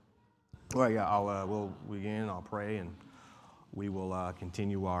Well, yeah, we'll begin. I'll pray, and we will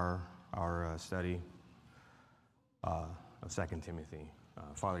continue our study of 2 Timothy.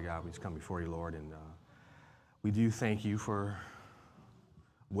 Father God, we just come before you, Lord, and we do thank you for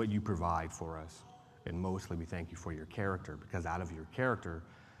what you provide for us, and mostly we thank you for your character, because out of your character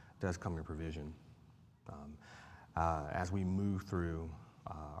does come your provision. As we move through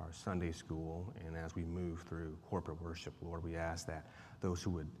our Sunday school and as we move through corporate worship, Lord, we ask that those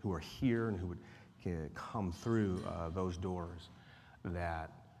who are here and who would come through those doors,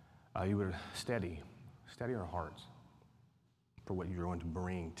 that you would steady our hearts for what you're going to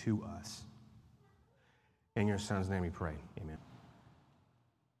bring to us. In your Son's name we pray, amen.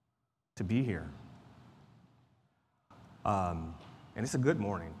 To be here. And it's a good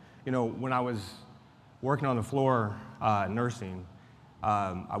morning. You know, when I was working on the floor nursing,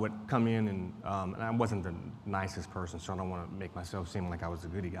 I would come in and I wasn't the nicest person, so I don't want to make myself seem like I was a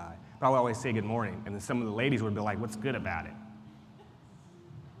goody guy. But I would always say good morning, and then some of the ladies would be like, "What's good about it?"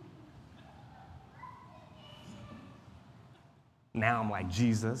 Now I'm like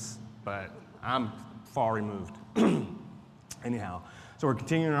Jesus, but I'm far removed. Anyhow, so we're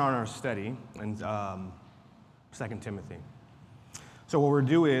continuing on our study in 2 Timothy. So what we're going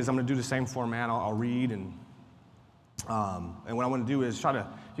to do is I'm going to do the same format. I'll read, and what I want to do is try to,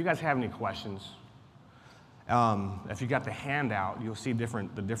 if you guys have any questions, if you got the handout, you'll see the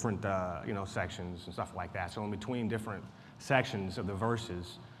different sections and stuff like that. So in between different sections of the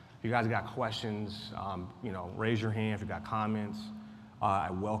verses, if you guys got questions, raise your hand. If you got comments, I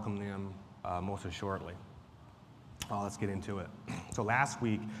welcome them most assuredly. Let's get into it. So last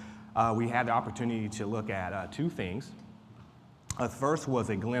week, we had the opportunity to look at two things. The first was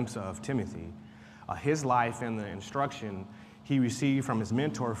a glimpse of Timothy, his life and the instruction he received from his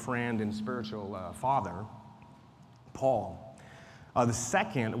mentor, friend, and spiritual father, Paul. The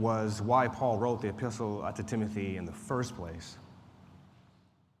second was why Paul wrote the epistle to Timothy in the first place.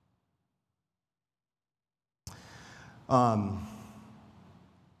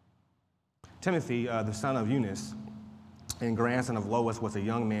 Timothy, the son of Eunice and grandson of Lois, was a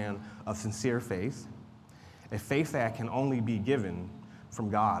young man of sincere faith, a faith that can only be given from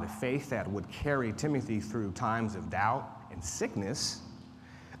God, a faith that would carry Timothy through times of doubt and sickness,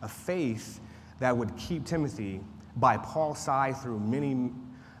 a faith that would keep Timothy by Paul's side through many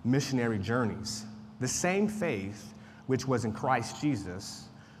missionary journeys. The same faith which was in Christ Jesus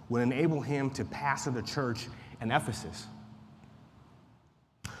would enable him to pastor the church in Ephesus.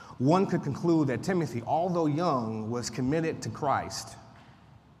 One could conclude that Timothy, although young, was committed to Christ.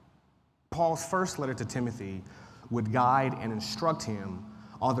 Paul's first letter to Timothy would guide and instruct him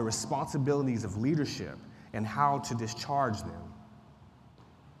on the responsibilities of leadership and how to discharge them.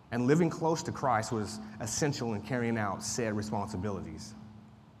 And living close to Christ was essential in carrying out said responsibilities.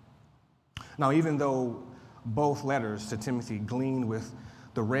 Now, even though both letters to Timothy gleaned with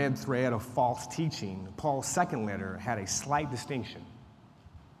the red thread of false teaching, Paul's second letter had a slight distinction.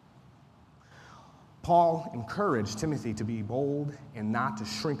 Paul encouraged Timothy to be bold and not to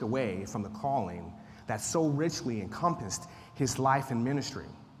shrink away from the calling that so richly encompassed his life and ministry.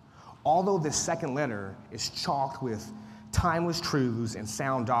 Although this second letter is chalked with timeless truths and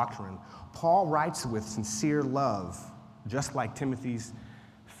sound doctrine, Paul writes with sincere love, just like Timothy's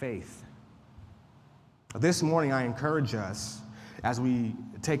faith. This morning, I encourage us, as we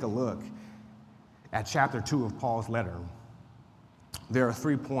take a look at chapter 2 of Paul's letter, there are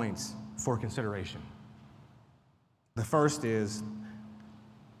 3 points for consideration. The first is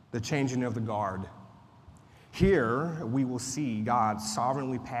the changing of the guard. Here, we will see God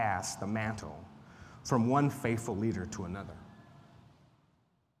sovereignly pass the mantle from one faithful leader to another.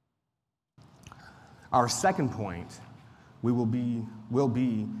 Our second point will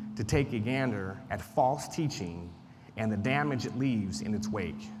be to take a gander at false teaching and the damage it leaves in its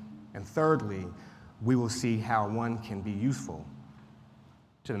wake. And thirdly, we will see how one can be useful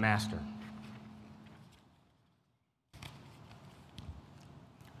to the master.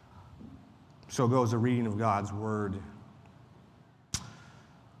 So goes the reading of God's word.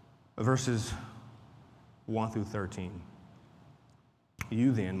 Verses 1 through 13.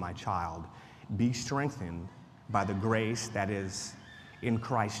 You then, my child, be strengthened by the grace that is in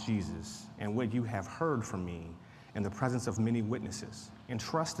Christ Jesus, and what you have heard from me in the presence of many witnesses.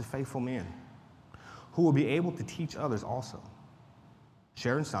 Entrust to faithful men who will be able to teach others also.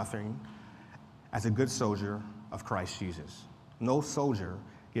 Share in suffering as a good soldier of Christ Jesus. No soldier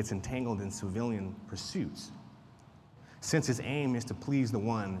gets entangled in civilian pursuits, since his aim is to please the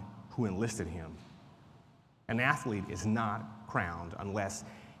one who enlisted him. An athlete is not crowned unless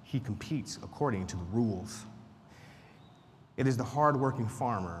he competes according to the rules. It is the hard-working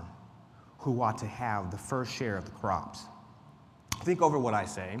farmer who ought to have the first share of the crops. Think over what I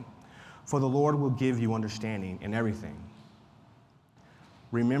say, for the Lord will give you understanding in everything.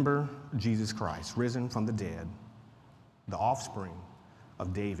 Remember Jesus Christ, risen from the dead, the offspring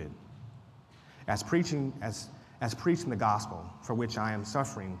of David, as preaching the gospel, for which I am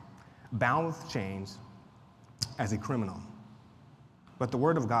suffering, bound with chains as a criminal. But the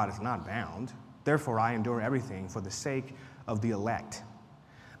word of God is not bound. Therefore I endure everything for the sake of the elect,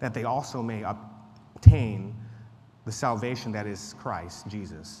 that they also may obtain the salvation that is Christ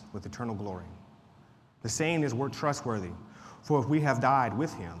Jesus with eternal glory. The saying is trustworthy, for if we have died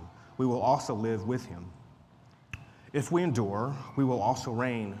with him, we will also live with him. If we endure, we will also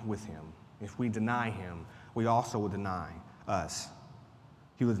reign with him. If we deny him, we also will deny us.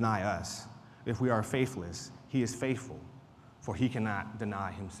 He will deny us. If we are faithless, he is faithful, for he cannot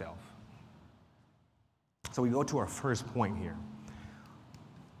deny himself. So we go to our first point here,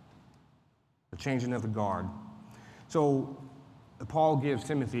 the changing of the guard. So Paul gives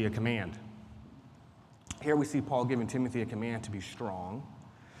Timothy a command. Here we see Paul giving Timothy a command to be strong.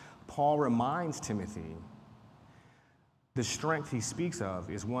 Paul reminds Timothy the strength he speaks of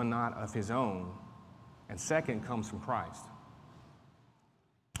is one not of his own, and second comes from Christ.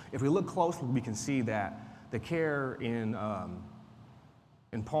 If we look closely, we can see that the care in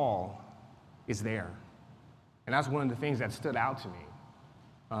Paul is there. And that's one of the things that stood out to me.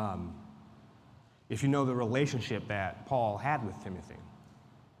 If you know the relationship that Paul had with Timothy.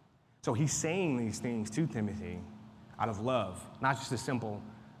 So he's saying these things to Timothy out of love, not just a simple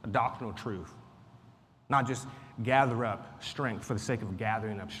doctrinal truth, not just gather up strength for the sake of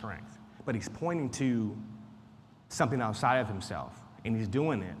gathering up strength, but he's pointing to something outside of himself, and he's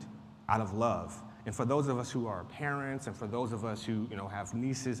doing it out of love. And for those of us who are parents, and for those of us who have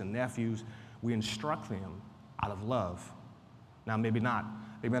nieces and nephews, we instruct them out of love. Now, they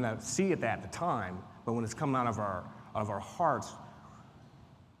may not see it at the time, but when it's coming out of our hearts,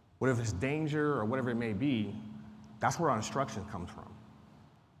 whatever it's danger or whatever it may be, that's where our instruction comes from.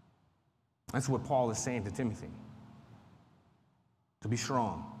 That's what Paul is saying to Timothy, to be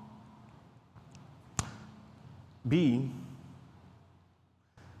strong. B,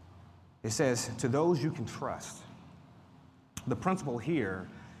 it says, to those you can trust. The principle here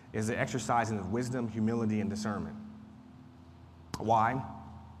is the exercising of wisdom, humility, and discernment. Why?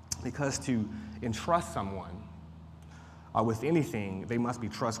 Because to entrust someone with anything, they must be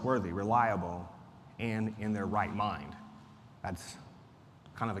trustworthy, reliable, and in their right mind. That's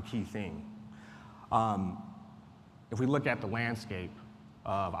kind of a key thing. If we look at the landscape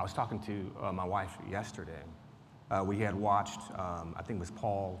I was talking to my wife yesterday. We had watched, I think it was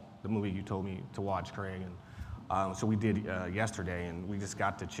Paul, the movie you told me to watch, Craig. And so we did yesterday, and we just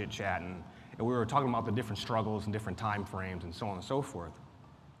got to chit-chat, and we were talking about the different struggles and different time frames and so on and so forth.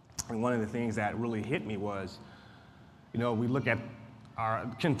 And one of the things that really hit me was, we look at our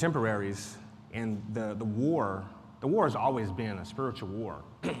contemporaries, and the war has always been a spiritual war.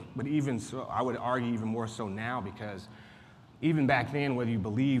 But even so, I would argue even more so now, because even back then, whether you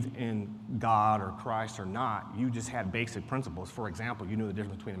believed in God or Christ or not, you just had basic principles. For example, you knew the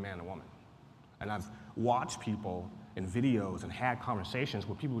difference between a man and a woman. And I've watched people in videos and had conversations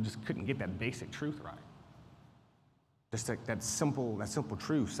where people just couldn't get that basic truth right. Just that simple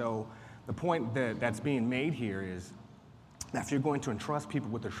truth. So the point that's being made here is that if you're going to entrust people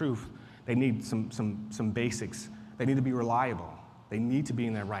with the truth, they need some basics. They need to be reliable. They need to be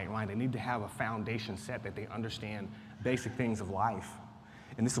in their right mind. They need to have a foundation set that they understand basic things of life.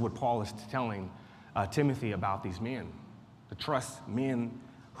 And this is what Paul is telling Timothy about these men, to trust men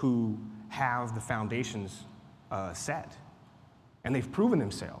who have the foundations set. And they've proven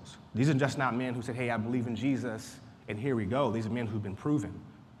themselves. These are just not men who said, hey, I believe in Jesus, and here we go. These are men who've been proven,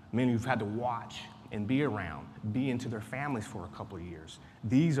 men who've had to watch and be around, be into their families for a couple of years.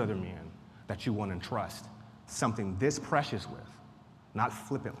 These are the men that you want to entrust something this precious with, not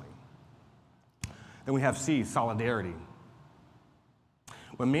flippantly. Then we have C, solidarity.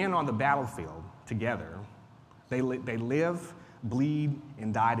 When men are on the battlefield together, they live, bleed,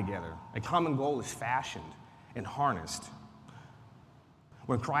 and die together. A common goal is fashioned and harnessed.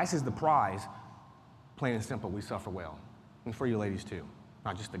 When Christ is the prize, plain and simple, we suffer well. And for you ladies too,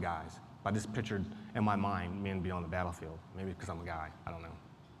 not just the guys. I just pictured in my mind men being on the battlefield. Maybe because I'm a guy, I don't know.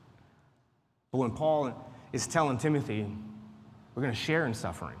 But when Paul is telling Timothy, we're going to share in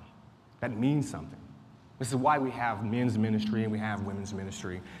suffering, that means something. This is why we have men's ministry and we have women's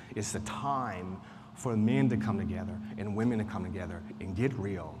ministry. It's the time for men to come together and women to come together and get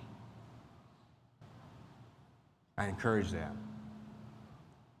real. I encourage that.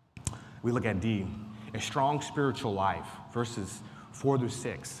 We look at D, a strong spiritual life, verses 4 through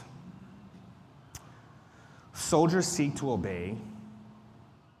 6. Soldiers seek to obey.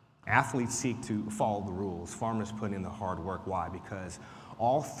 Athletes seek to follow the rules. Farmers put in the hard work. Why? Because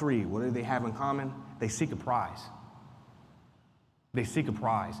all three, what do they have in common? They seek a prize. They seek a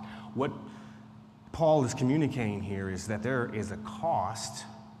prize. What Paul is communicating here is that there is a cost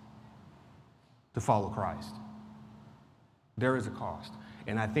to follow Christ. There is a cost.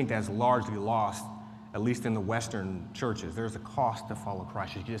 And I think that's largely lost, at least in the Western churches. There's a cost to follow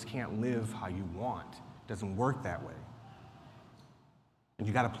Christ. You just can't live how you want. It doesn't work that way. And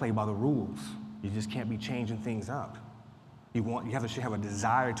you got to play by the rules. You just can't be changing things up. You have to have a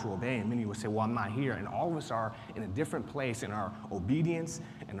desire to obey. And many would say, well, I'm not here. And all of us are in a different place in our obedience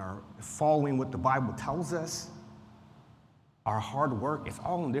and our following what the Bible tells us. Our hard work, it's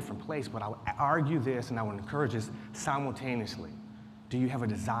all in a different place. But I would argue this, and I would encourage this simultaneously. Do you have a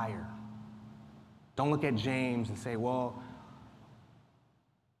desire? Don't look at James and say, well,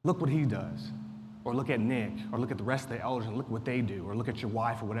 look what he does. Or look at Nick, or look at the rest of the elders and look what they do, or look at your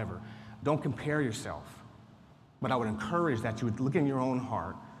wife or whatever. Don't compare yourself. But I would encourage that you would look in your own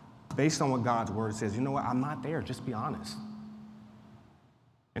heart, based on what God's word says, you know what, I'm not there, just be honest.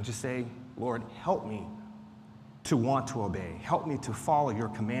 And just say, Lord, help me to want to obey. Help me to follow your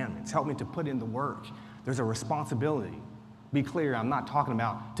commandments. Help me to put in the work. There's a responsibility. Be clear, I'm not talking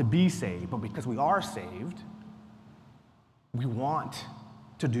about to be saved, but because we are saved, we want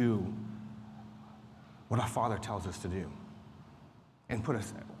to do what our Father tells us to do. And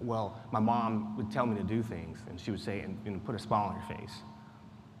my mom would tell me to do things, and she would say, and put a smile on your face.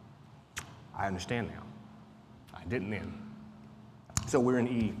 I understand now. I didn't then. So we're in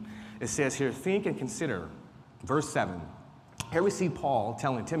E. It says here, think and consider. Verse 7. Here we see Paul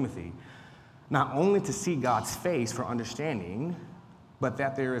telling Timothy not only to seek God's face for understanding, but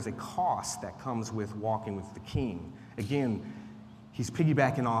that there is a cost that comes with walking with the King. Again, he's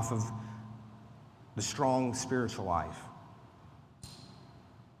piggybacking off of the strong spiritual life.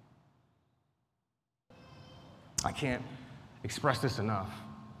 I can't express this enough.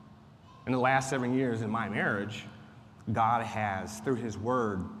 In the last 7 years in my marriage, God has, through his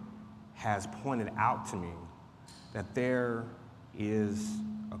word, has pointed out to me that there is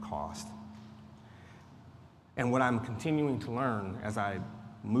a cost. And what I'm continuing to learn as I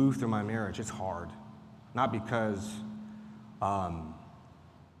move through my marriage, it's hard. Not because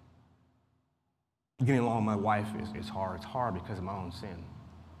getting along with my wife is hard. It's hard because of my own sin.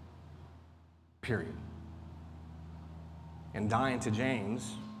 Period. And dying to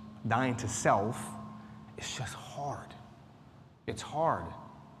James, dying to self, it's just hard. It's hard.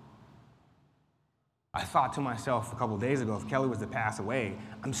 I thought to myself a couple of days ago, if Kelly was to pass away,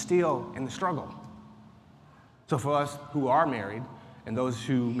 I'm still in the struggle. So for us who are married, and those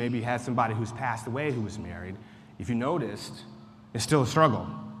who maybe had somebody who's passed away who was married, if you noticed, it's still a struggle.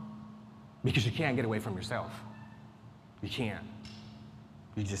 Because you can't get away from yourself. You can't.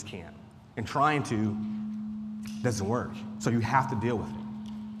 You just can't. And trying to doesn't work. So you have to deal with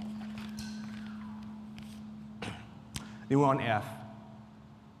it. Then we're on F.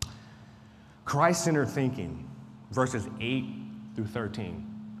 Christ-centered thinking, verses 8 through 13.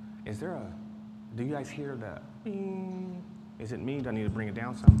 Do you guys hear that? Bing? Is it me? Do I need to bring it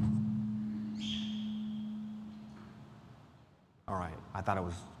down some? All right, I thought it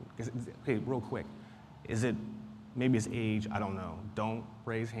was, okay, real quick. Maybe it's age, I don't know. Don't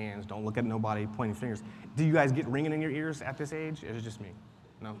raise hands, don't look at nobody pointing fingers. Do you guys get ringing in your ears at this age? Or is it just me?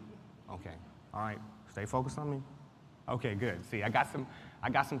 No? Okay, all right, stay focused on me. Okay, good. See, I got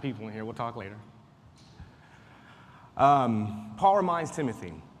some people in here, we'll talk later. Paul reminds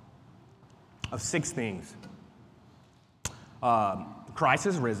Timothy of 6 things. Christ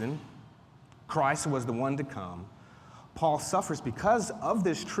is risen. Christ was the one to come. Paul suffers because of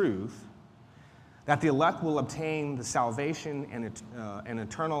this truth that the elect will obtain the salvation and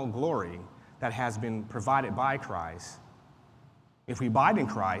eternal glory that has been provided by Christ. If we abide in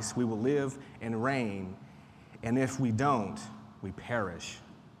Christ, we will live and reign, and if we don't, we perish.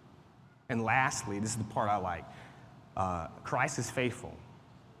 And lastly, this is the part I like, Christ is faithful,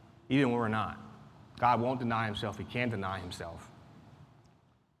 even when we're not. God won't deny himself. He can't deny himself.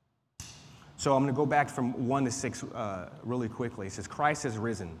 So I'm going to go back from 1 to 6 really quickly. It says, Christ has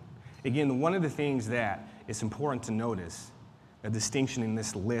risen. Again, one of the things that is important to notice, a distinction in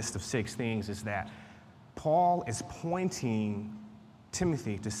this list of 6 things, is that Paul is pointing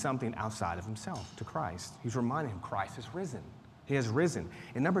Timothy to something outside of himself, to Christ. He's reminding him Christ has risen. He has risen.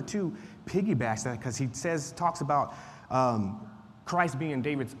 And number 2, piggybacks that because he talks about Christ being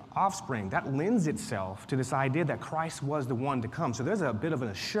David's offspring. That lends itself to this idea that Christ was the one to come. So there's a bit of an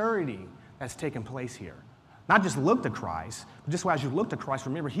assurity that's taken place here. Not just look to Christ, but just as you look to Christ,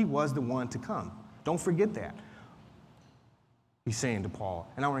 remember he was the one to come. Don't forget that. He's saying to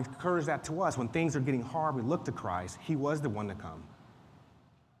Paul. And I want to encourage that to us. When things are getting hard, we look to Christ. He was the one to come.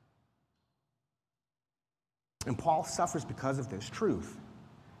 And Paul suffers because of this truth.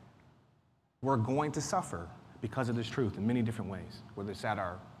 We're going to suffer because of this truth in many different ways, whether it's at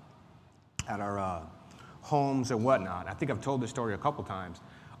our homes or whatnot. I think I've told this story a couple times.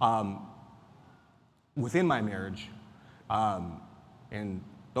 Within my marriage, and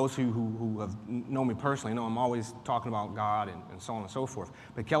those who have known me personally know I'm always talking about God and so on and so forth.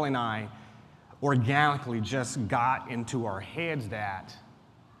 But Kelly and I organically just got into our heads that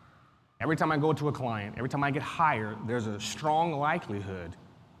every time I go to a client, every time I get hired, there's a strong likelihood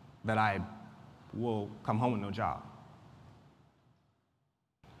that I will come home with no job.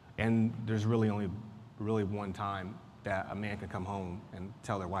 And there's really only one time that a man can come home and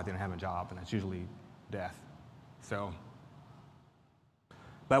tell their wife they don't have a job, and that's usually death. So,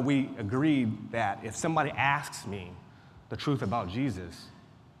 but we agreed that if somebody asks me the truth about Jesus,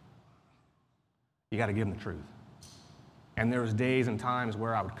 you got to give them the truth. And there was days and times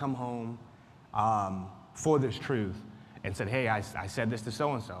where I would come home for this truth and said, hey, I said this to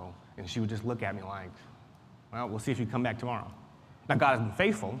so-and-so, and she would just look at me like, well, we'll see if you come back tomorrow. Now, God has been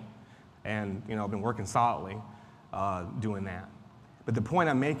faithful, and I've been working solidly doing that. But the point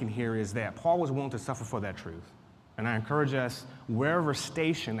I'm making here is that Paul was willing to suffer for that truth. And I encourage us, wherever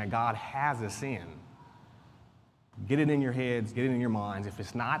station that God has us in, get it in your heads, get it in your minds. If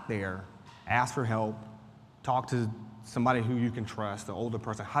it's not there, ask for help. Talk to somebody who you can trust, the older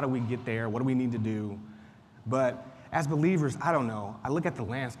person. How do we get there? What do we need to do? But as believers, I don't know. I look at the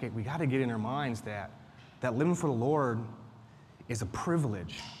landscape. We got to get in our minds that living for the Lord is a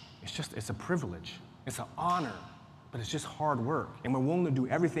privilege. It's a privilege. It's an honor, but it's just hard work. And we're willing to do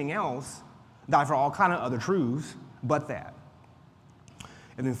everything else, die for all kind of other truths, but that.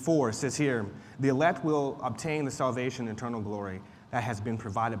 And then 4, it says here, the elect will obtain the salvation and eternal glory that has been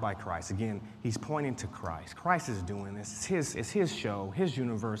provided by Christ. Again, he's pointing to Christ. Christ is doing this. It's his show, his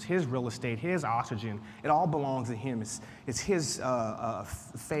universe, his real estate, his oxygen. It all belongs to him. It's his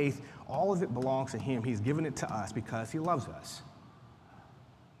faith. All of it belongs to him. He's given it to us because he loves us,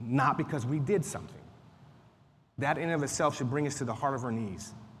 not because we did something. That in and of itself should bring us to the heart of our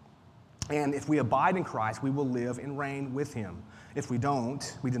knees. And if we abide in Christ, we will live and reign with him. If we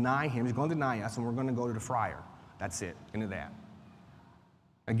don't, we deny him. He's going to deny us, and we're going to go to the fryer. That's it. Into that.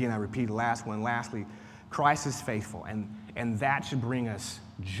 Again, I repeat the last one. Lastly, Christ is faithful, and that should bring us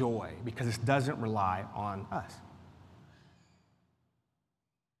joy because it doesn't rely on us.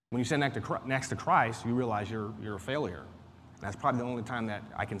 When you stand next to Christ, you realize you're a failure. That's probably the only time that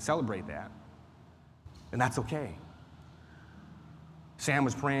I can celebrate that, and that's okay. Sam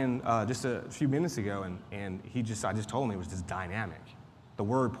was praying just a few minutes ago, and I just told him it was just dynamic. The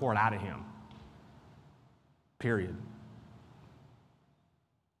word poured out of him. Period.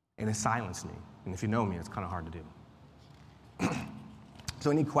 And it silenced me. And if you know me, it's kind of hard to do. So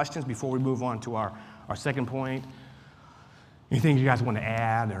any questions before we move on to our second point? Anything you guys want to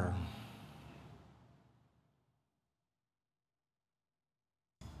add or?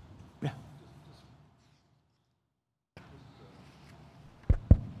 Yeah.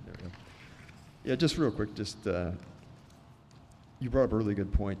 Yeah, just real quick, you brought up a really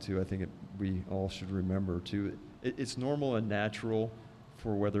good point, too. I think we all should remember, too. It's normal and natural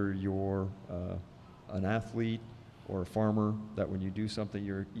for whether you're an athlete or a farmer, that when you do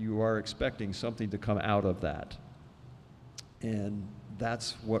something, you are expecting something to come out of that. And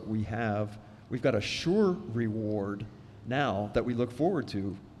that's what we have. We've got a sure reward now that we look forward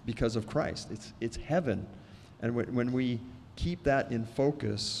to because of Christ. It's heaven. And when we keep that in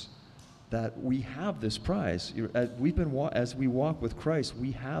focus, that we have this prize. As we walk with Christ,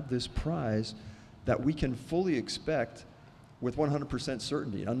 we have this prize that we can fully expect with 100%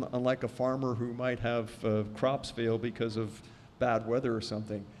 certainty. Unlike a farmer who might have crops fail because of bad weather or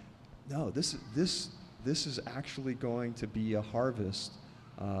something. No, this is actually going to be a harvest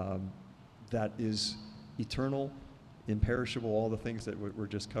that is eternal, imperishable, all the things that were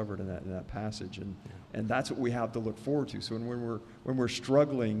just covered in that passage. And that's what we have to look forward to. So when we're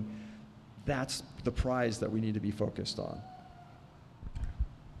struggling, that's the prize that we need to be focused on.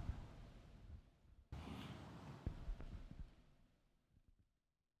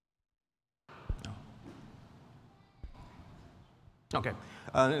 Okay,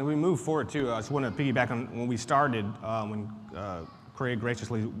 and we move forward too. I just want to piggyback on when we started, when Craig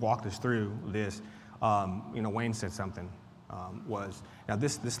graciously walked us through this. Wayne said something now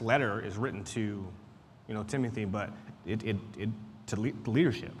this letter is written to, Timothy, but it to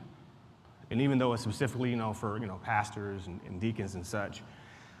leadership, and even though it's specifically for pastors and deacons and such,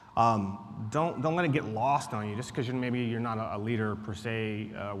 Don't let it get lost on you just because maybe you're not a leader per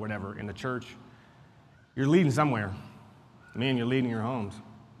se, whatever, in the church. You're leading somewhere. Man, you're leading your homes.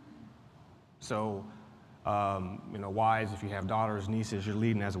 So, wives, if you have daughters, nieces, you're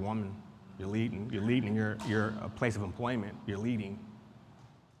leading as a woman. You're leading in your place of employment. You're leading.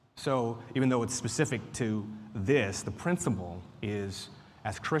 So even though it's specific to this, the principle is,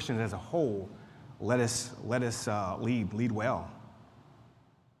 as Christians as a whole, let us lead well.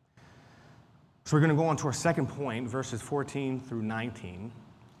 So we're going to go on to our second point, verses 14 through 19.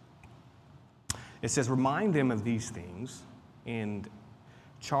 It says, remind them of these things and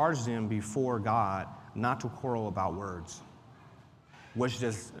charge them before God not to quarrel about words, which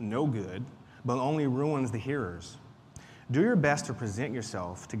does no good, but only ruins the hearers. Do your best to present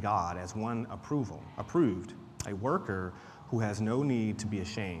yourself to God as one approved, a worker who has no need to be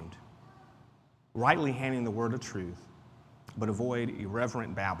ashamed, rightly handling the word of truth, but avoid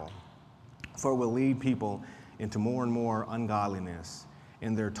irreverent babble, for it will lead people into more and more ungodliness,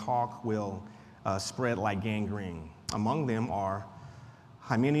 and their talk will spread like gangrene. Among them are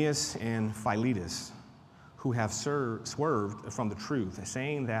Hymenaeus and Philetus, who have swerved from the truth,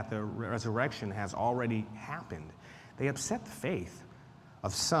 saying that the resurrection has already happened. They upset the faith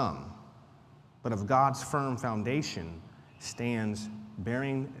of some, but of God's firm foundation stands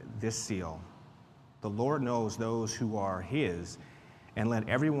bearing this seal. The Lord knows those who are his, and let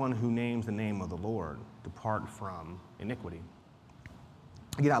everyone who names the name of the Lord depart from iniquity.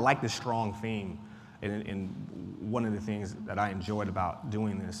 Again, I like this strong theme, and one of the things that I enjoyed about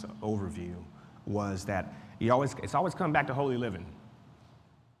doing this overview was that it's always coming back to holy living.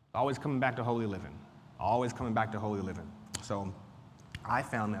 Always coming back to holy living. Always coming back to holy living. So I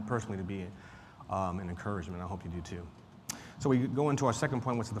found that personally to be an encouragement. I hope you do too. So we go into our second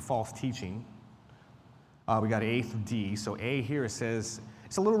point, which is the false teaching. We got A through D. So A here, it says,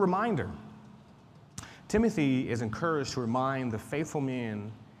 it's a little reminder. Timothy is encouraged to remind the faithful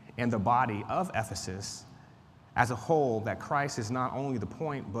men and the body of Ephesus as a whole that Christ is not only the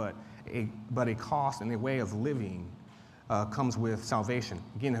point, but a cost and a way of living comes with salvation.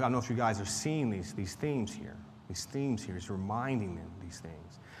 Again, I don't know if you guys are seeing these themes here. These themes here is reminding them these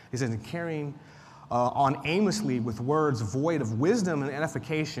things. He says, carrying on aimlessly with words void of wisdom and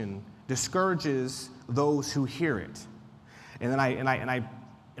edification discourages those who hear it. And then I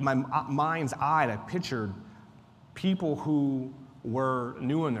in my mind's eye, I pictured people who were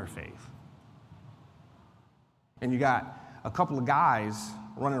new in their faith. And you got a couple of guys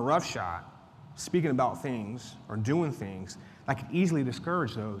running roughshod, speaking about things or doing things that could easily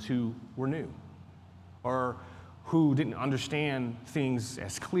discourage those who were new or who didn't understand things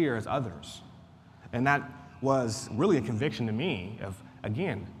as clear as others. And that was really a conviction to me of,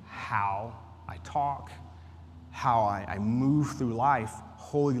 again, how I talk, how I move through life,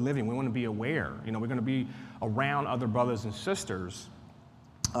 holy living. We want to be aware. We're going to be around other brothers and sisters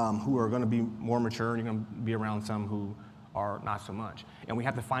who are going to be more mature, and you're going to be around some who are not so much. And we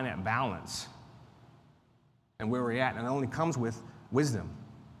have to find that balance and where we're at. And it only comes with wisdom.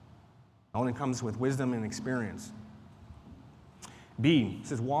 It only comes with wisdom and experience. B, it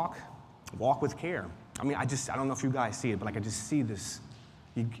says walk with care. I don't know if you guys see it, but I just see this.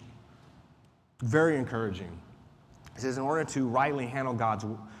 Very encouraging. It says, in order to rightly handle God's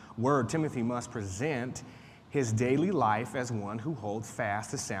word, Timothy must present his daily life as one who holds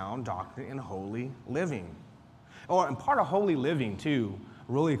fast to sound doctrine and holy living. And part of holy living, too,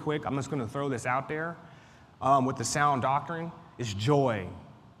 really quick, I'm just going to throw this out there, with the sound doctrine, is joy.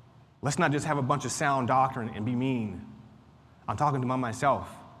 Let's not just have a bunch of sound doctrine and be mean. I'm talking to myself.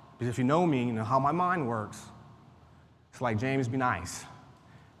 Because if you know me, you know how my mind works. It's like, James, be nice.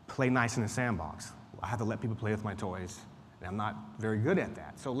 Play nice in the sandbox. I have to let people play with my toys, and I'm not very good at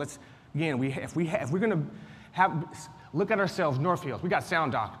that. So let's, again, if we're going to look at ourselves, Northfields, we got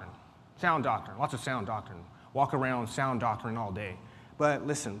sound doctrine, lots of sound doctrine. Walk around sound doctrine all day. But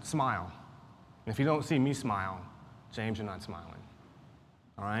listen, smile. And if you don't see me smile, James, you're not smiling.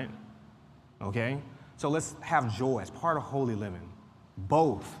 All right? Okay? So let's have joy as part of holy living.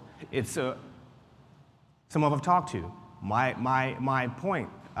 Both. It's some of I've talked to. My point,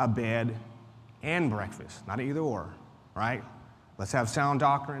 a bed and breakfast, not either or, right? Let's have sound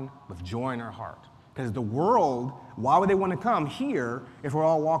doctrine with joy in our heart. Because the world, why would they want to come here if we're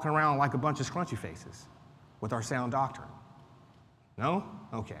all walking around like a bunch of scrunchy faces with our sound doctrine? No?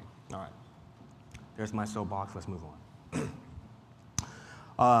 Okay. All right. There's my soapbox. Let's move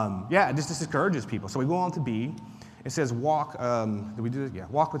on. It just discourages people. So we go on to B. It says walk, did we do this? Yeah,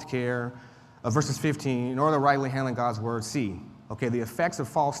 walk with care. Verses 15, in order to rightly handle God's word. C, okay, the effects of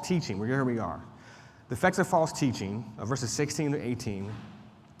false teaching. Here we are. The effects of false teaching, verses 16 to 18.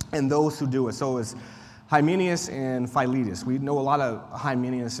 and those who do it. So it's Hymenaeus and Philetus. We know a lot of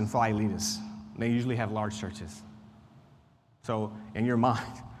Hymenaeus and Philetus. They usually have large churches. So in your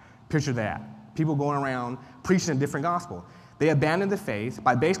mind, picture that. People going around preaching a different gospel. They abandoned the faith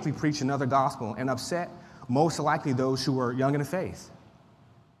by basically preaching another gospel and upset most likely those who are young in the faith.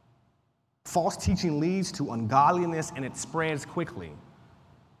 False teaching leads to ungodliness and it spreads quickly.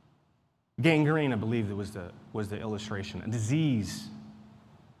 Gangrene, I believe, was the illustration. A disease.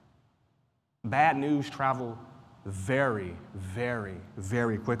 Bad news travel very, very,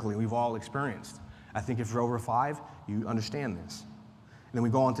 very quickly. We've all experienced. I think if you're over 5, you understand this. And then we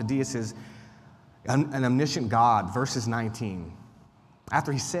go on to D. It says, an omniscient God, verses 19.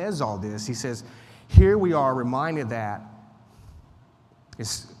 After he says all this, he says, here we are reminded that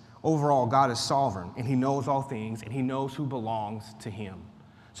overall God is sovereign, and he knows all things, and he knows who belongs to him.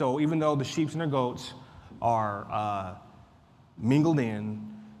 So even though the sheep and the goats are mingled in,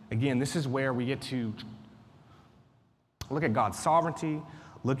 again, this is where we get to look at God's sovereignty,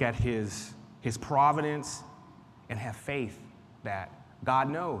 look at his providence, and have faith that God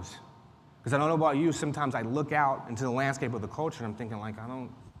knows. Because I don't know about you, sometimes I look out into the landscape of the culture and I'm thinking like,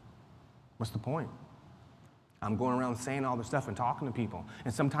 what's the point? I'm going around saying all this stuff and talking to people.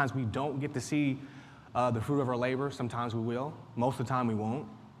 And sometimes we don't get to see the fruit of our labor. Sometimes we will. Most of the time we won't.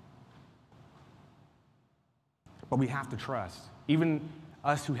 But we have to trust. Even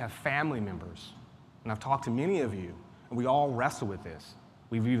us who have family members, and I've talked to many of you, and we all wrestle with this.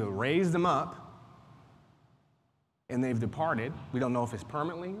 We've either raised them up and they've departed. We don't know if it's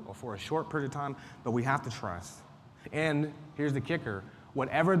permanently or for a short period of time, but we have to trust. And here's the kicker.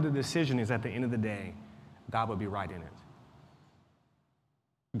 Whatever the decision is at the end of the day, God would be right in it.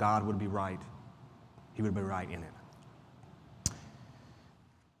 God would be right. He would be right in it.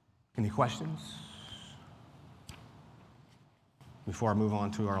 Any questions? Before I move on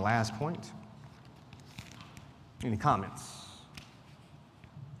to our last point. Any comments?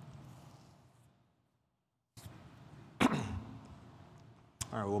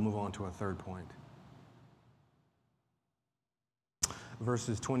 All right, we'll move on to our third point.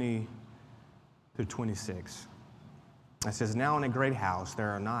 Verses 20 through 26. It says, now in a great house there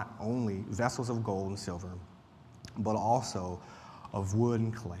are not only vessels of gold and silver, but also of wood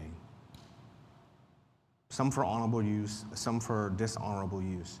and clay. Some for honorable use, some for dishonorable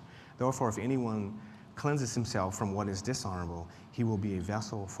use. Therefore, if anyone cleanses himself from what is dishonorable, he will be a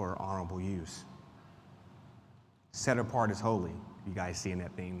vessel for honorable use. Set apart as holy. You guys seeing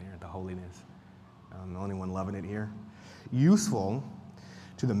that theme there, the holiness. I'm the only one loving it here. Useful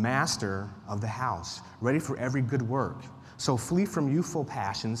to the master of the house, ready for every good work. So flee from youthful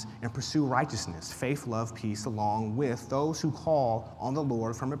passions and pursue righteousness, faith, love, peace, along with those who call on the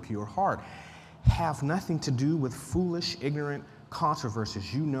Lord from a pure heart. Have nothing to do with foolish, ignorant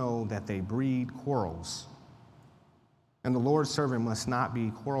controversies. You know that they breed quarrels. And the Lord's servant must not be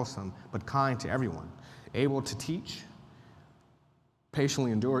quarrelsome, but kind to everyone, able to teach,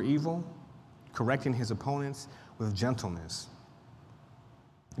 patiently endure evil, correcting his opponents with gentleness.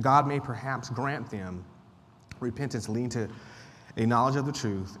 God may perhaps grant them repentance leading to a knowledge of the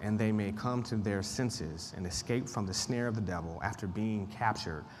truth, and they may come to their senses and escape from the snare of the devil after being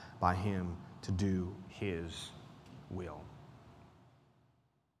captured by him to do his will.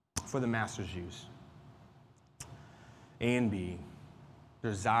 For the master's use. A and B,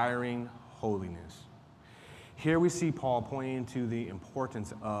 desiring holiness. Here we see Paul pointing to the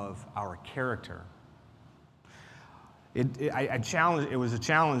importance of our character. It was a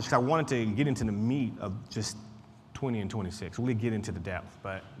challenge because I wanted to get into the meat of just 20 and 26. Really get into the depth,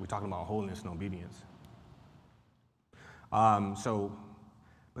 but we're talking about holiness and obedience.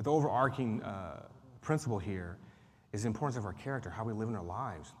 But the overarching principle here is the importance of our character, how we live in our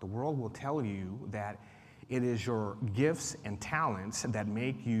lives. The world will tell you that it is your gifts and talents that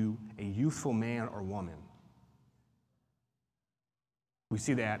make you a useful man or woman. We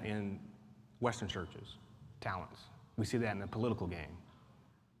see that in Western churches, talents. We see that in the political game.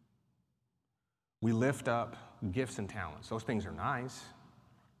 We lift up gifts and talents. Those things are nice.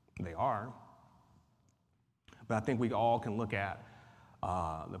 They are. But I think we all can look at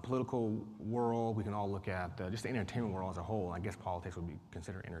the political world. We can all look at just the entertainment world as a whole. I guess politics would be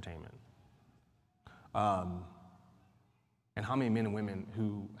considered entertainment. And how many men and women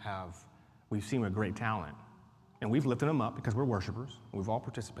who we've seen with great talent, and we've lifted them up because we're worshipers. We've all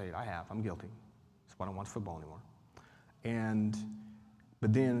participated. I'm guilty. That's why I don't watch football anymore.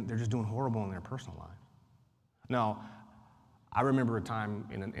 But then they're just doing horrible in their personal life. Now, I remember a time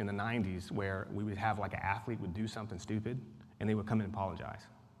in the 90s where we would have like an athlete would do something stupid, and they would come in and apologize,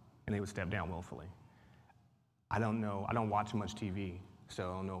 and they would step down willfully. I don't know. I don't watch much TV, So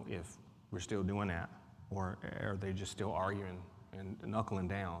I don't know if we're still doing that, or are they just still arguing and knuckling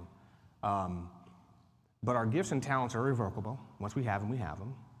down. But our gifts and talents are irrevocable. Once we have them, we have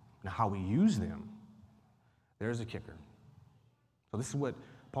them. Now, how we use them, there's a kicker. So this is what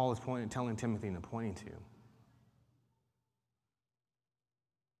Paul is telling Timothy and pointing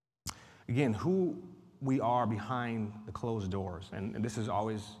to. Again, who we are behind the closed doors, and this is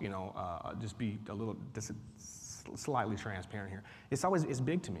always, just be a little slightly transparent here. It's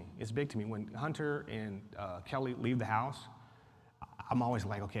big to me. It's big to me. When Hunter and Kelly leave the house, I'm always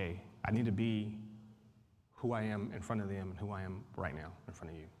like, okay, I need to be who I am in front of them and who I am right now in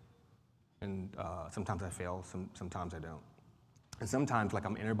front of you. And sometimes I fail, sometimes I don't. And sometimes,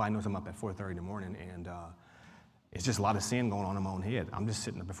 everybody knows I'm up at 4:30 in the morning, and it's just a lot of sin going on in my own head. I'm just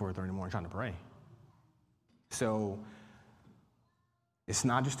sitting up at 4:30 in the morning trying to pray. So it's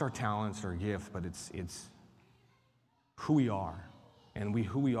not just our talents or gifts, but it's who we are. And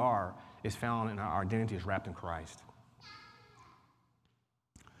who we are is found in our identity is wrapped in Christ.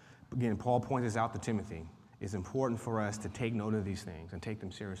 Again, Paul points this out to Timothy. It's important for us to take note of these things and take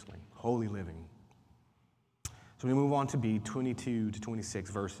them seriously. Holy living. So we move on to B, 22 to 26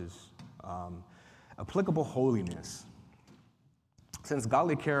 verses. Applicable holiness. Since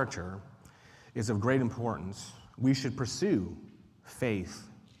godly character is of great importance, we should pursue faith,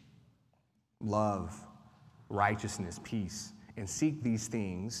 love, righteousness, peace, and seek these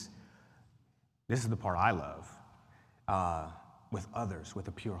things. This is the part I love, with others, with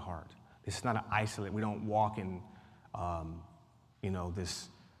a pure heart. This is not an isolated, we don't walk in, this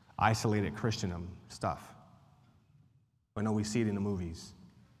isolated Christian stuff. I know we see it in the movies.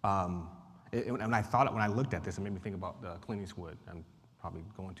 When I looked at this, it made me think about Clint Eastwood. I'm probably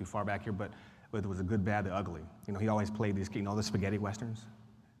going too far back here, but it was The Good, Bad, the Ugly. He always played these, the spaghetti westerns?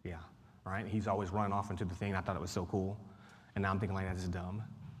 Yeah, right? He's always running off into the thing. I thought it was so cool. And now I'm thinking this is dumb.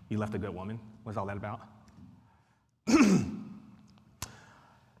 He left a good woman. What's all that about?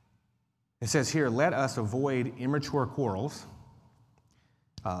 It says here, let us avoid immature quarrels,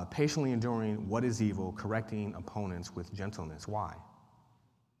 patiently enduring what is evil, correcting opponents with gentleness. Why?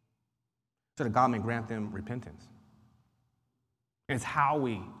 So that God may grant them repentance. And it's how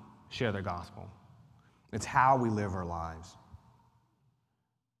we share the gospel. It's how we live our lives.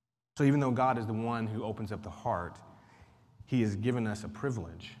 So even though God is the one who opens up the heart, he has given us a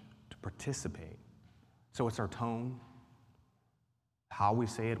privilege to participate. So it's our tone, how we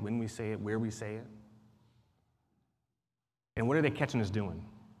say it, when we say it, where we say it. And what are they catching us doing?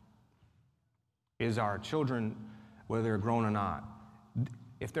 Is our children, whether they're grown or not,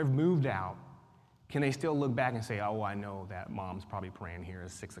 if they've moved out, can they still look back and say, oh, I know that mom's probably praying here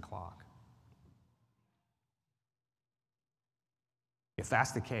at 6 o'clock? If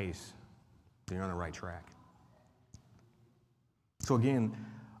that's the case, then you're on the right track. So again,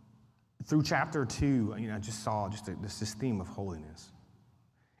 through chapter 2, I just saw this theme of holiness.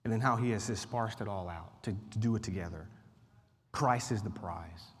 And then how he has sparsed it all out to do it together. Christ is the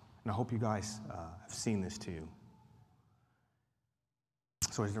prize. And I hope you guys have seen this too.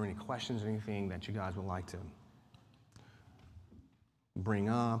 So is there any questions or anything that you guys would like to bring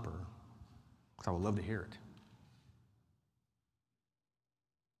up? Because I would love to hear it.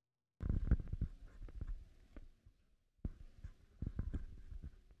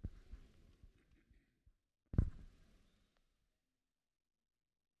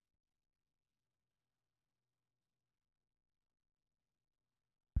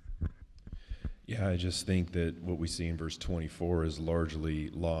 Yeah, I just think that what we see in verse 24 is largely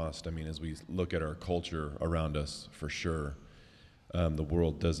lost. As we look at our culture around us, for sure, the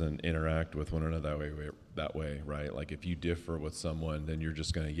world doesn't interact with one another that way, right? Like if you differ with someone, then you're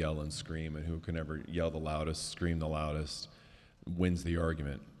just going to yell and scream, and who can ever yell the loudest, scream the loudest, wins the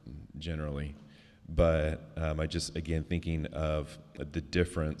argument, generally. But I just, again, thinking of the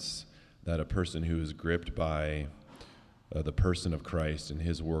difference that a person who is gripped by the person of Christ and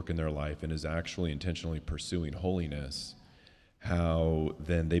his work in their life and is actually intentionally pursuing holiness, how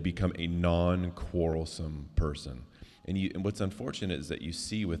then they become a non-quarrelsome person. And what's unfortunate is that you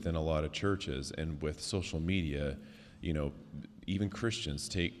see within a lot of churches and with social media, even Christians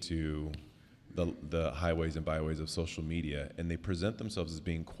take to the highways and byways of social media, and they present themselves as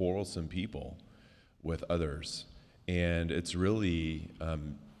being quarrelsome people with others. And it's really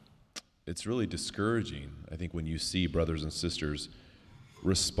discouraging, I think, when you see brothers and sisters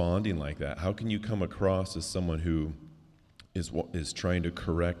responding like that. How can you come across as someone who is trying to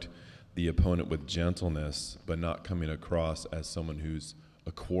correct the opponent with gentleness, but not coming across as someone who's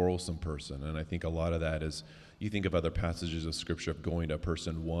a quarrelsome person? And I think a lot of that is, you think of other passages of Scripture of going to a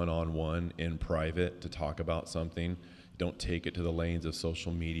person one-on-one in private to talk about something. don't take it to the lanes of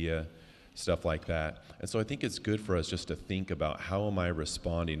social media, stuff like that. And so I think it's good for us just to think about, how am I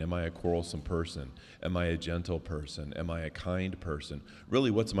responding? Am I a quarrelsome person? Am I a gentle person? Am I a kind person? Really,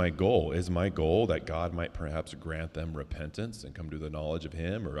 what's my goal? Is my goal that God might perhaps grant them repentance and come to the knowledge of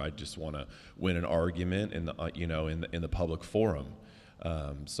Him, or I just want to win an argument in the in the public forum?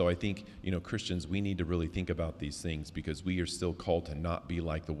 So I think, Christians, we need to really think about these things, because we are still called to not be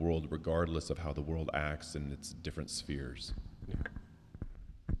like the world, regardless of how the world acts in its different spheres. Yeah.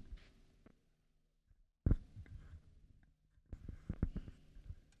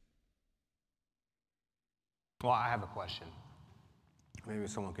 Well, I have a question. Maybe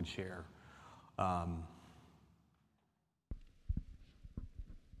someone could share.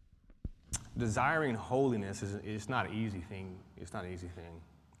 Desiring holiness is not an easy thing. It's not an easy thing.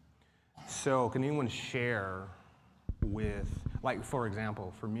 So, can anyone share with, like, for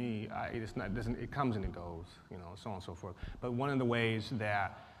example, for me, it comes and it goes, so on and so forth. But one of the ways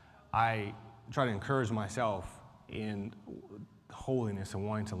that I try to encourage myself in holiness and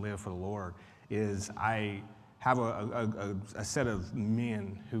wanting to live for the Lord is I have a set of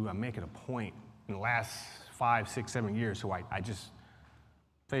men who I make it a point in the last 5, 6, 7 years who I just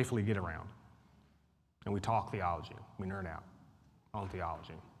faithfully get around. And we talk theology. We nerd out on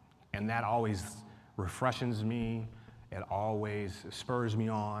theology. And that always refreshes me. It always spurs me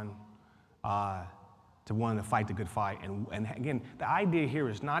on to want to fight the good fight. And again, the idea here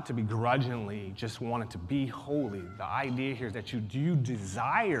is not to begrudgingly just want it to be holy. The idea here is that you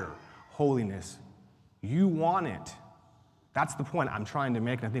desire holiness. You want it. That's the point I'm trying to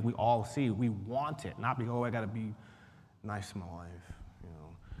make, and I think we all see. We want it, not because, I got to be nice to my wife,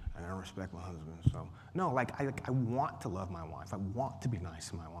 and I respect my husband. So, no, I want to love my wife. I want to be nice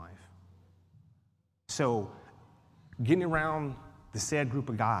to my wife. So, getting around the said group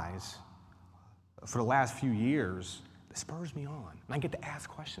of guys for the last few years, it spurs me on, and I get to ask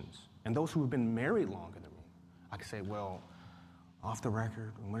questions. And those who have been married longer than me, I can say, well, off the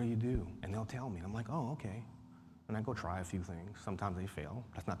record, what do you do? And they'll tell me. And I'm like, oh, okay. And I go try a few things. Sometimes they fail.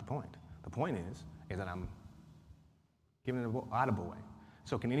 That's not the point. The point is that I'm giving it out of a way.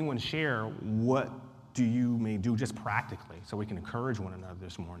 So can anyone share what do you may do just practically so we can encourage one another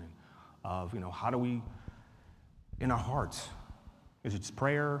this morning of, how do we, in our hearts, is it just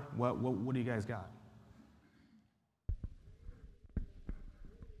prayer? What do you guys got?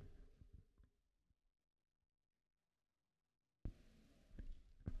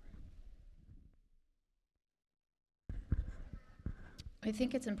 I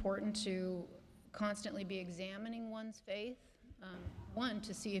think it's important to constantly be examining one's faith. One,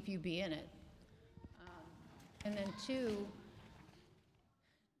 to see if you be in it. And then two,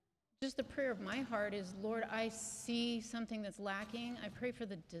 just the prayer of my heart is, Lord, I see something that's lacking. I pray for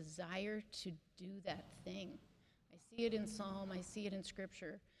the desire to do that thing. I see it in Psalm, I see it in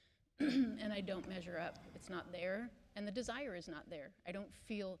Scripture, and I don't measure up. It's not there, and the desire is not there. I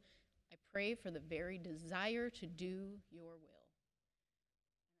pray for the very desire to do your will.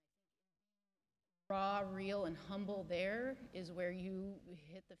 Raw, real, and humble there is where you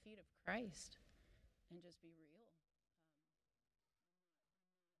hit the feet of Christ and just be real.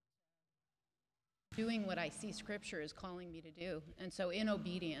 Doing what I see Scripture is calling me to do. And so in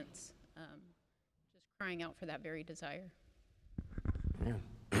obedience, just crying out for that very desire. Yeah.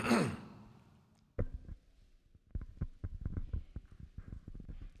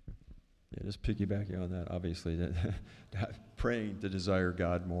 Just piggybacking on that, obviously, that praying to desire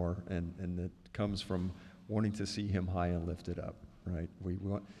God more, and that comes from wanting to see Him high and lifted up, right? We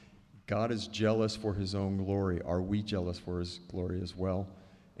want, God is jealous for His own glory. Are we jealous for His glory as well?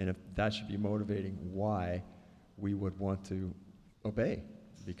 And if that should be motivating why we would want to obey,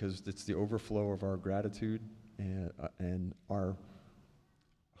 because it's the overflow of our gratitude and our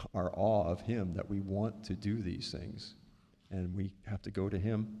awe of Him that we want to do these things. And we have to go to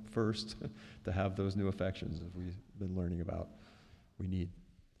Him first to have those new affections that we've been learning about. We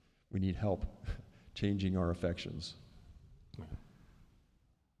need help changing our affections.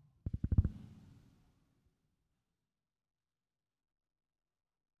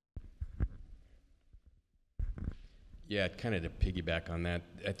 Yeah, kind of to piggyback on that,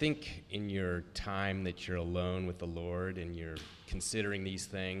 I think in your time that you're alone with the Lord and you're considering these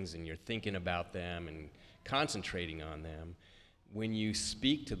things and you're thinking about them and concentrating on them, when you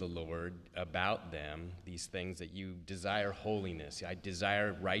speak to the Lord about them, these things that you desire holiness, I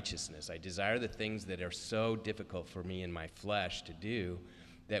desire righteousness, I desire the things that are so difficult for me in my flesh to do,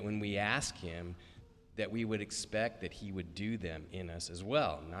 that when we ask Him, that we would expect that He would do them in us as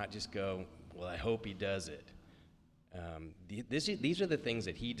well, not just go, well, I hope He does it. These are the things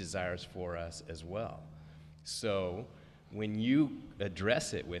that He desires for us as well. So when you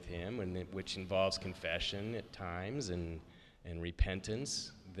address it with him, which involves confession at times and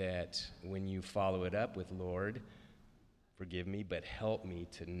repentance, that when you follow it up with, Lord, forgive me, but help me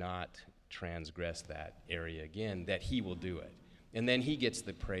to not transgress that area again, that he will do it. And then he gets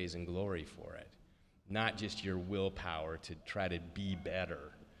the praise and glory for it, not just your willpower to try to be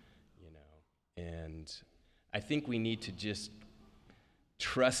better, you know. And I think we need to just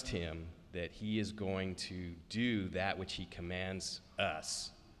trust him that he is going to do that which he commands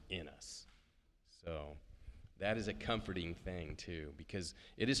us in us. So that is a comforting thing too, because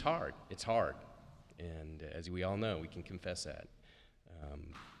it is hard. It's hard. And as we all know, we can confess that.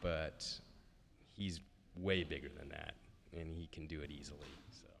 But he's way bigger than that, and he can do it easily.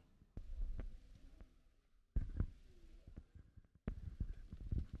 So.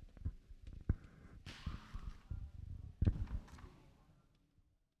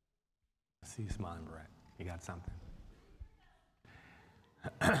 I see you smiling, Brett. You got something?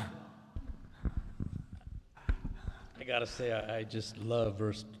 I gotta say, I just love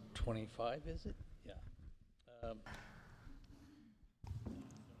verse 25, is it? Yeah.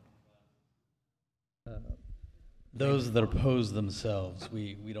 Those that oppose themselves,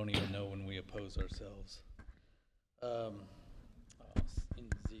 we don't even know when we oppose ourselves. In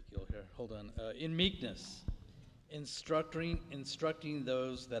Ezekiel here, hold on. In meekness, instructing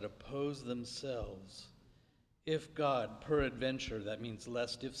those that oppose themselves, if God, peradventure, that means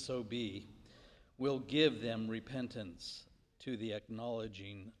lest if so be, will give them repentance to the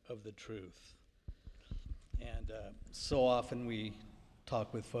acknowledging of the truth. And so often we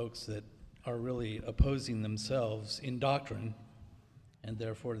talk with folks that are really opposing themselves in doctrine, and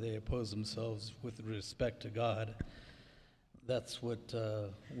therefore they oppose themselves with respect to God. That's what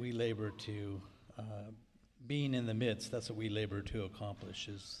we labor to, being in the midst, that's what we labor to accomplish,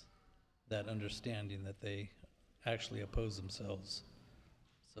 is that understanding that they actually oppose themselves.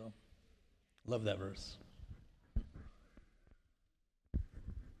 So, love that verse.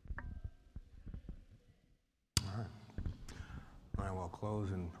 All right, we'll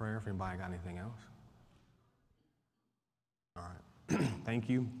close in prayer if anybody got anything else. All right. Thank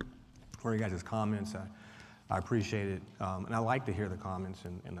you for your guys' comments. I appreciate it. And I like to hear the comments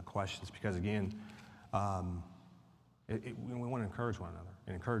and the questions because, again, we want to encourage one another.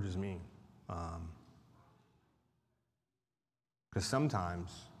 It encourages me. Because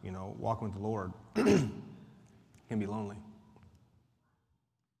sometimes, you know, walking with the Lord can be lonely.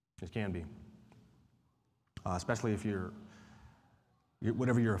 It can be. Especially if you're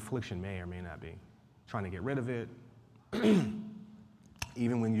whatever your affliction may or may not be, trying to get rid of it.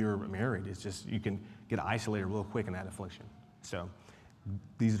 Even when you're married, it's just you can get isolated real quick in that affliction. So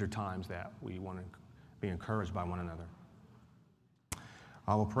these are times that we want to be encouraged by one another.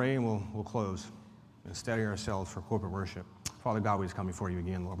 I will pray and we'll close and steady ourselves for corporate worship. Father God, we just come before you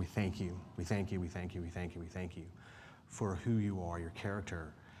again, Lord. We thank you. We thank you. We thank you. We thank you. We thank you for who you are. Your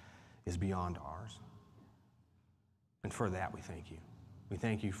character is beyond ours. And for that, we thank you. We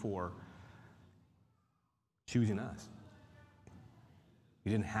thank you for choosing us.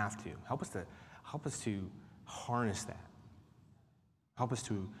 You didn't have to. Help us to harness that. Help us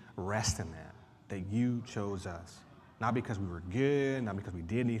to rest in that you chose us. Not because we were good, not because we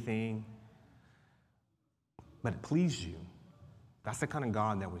did anything, but it pleased you. That's the kind of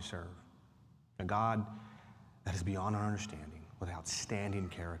God that we serve. A God that is beyond our understanding, with outstanding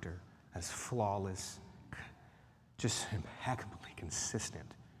character, that is flawless, just impeccably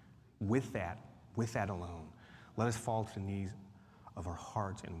consistent. With that alone, let us fall to the knees of our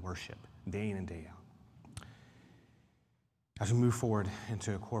hearts and worship day in and day out. As we move forward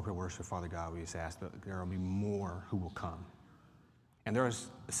into corporate worship, Father God, we just ask that there will be more who will come. And there are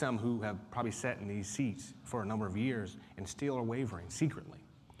some who have probably sat in these seats for a number of years and still are wavering secretly.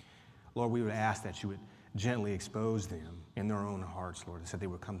 Lord, we would ask that you would gently expose them in their own hearts, Lord, so they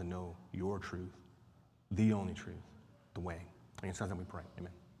would come to know your truth, the only truth, the way. And it's something we pray.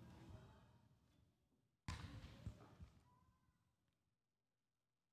 Amen.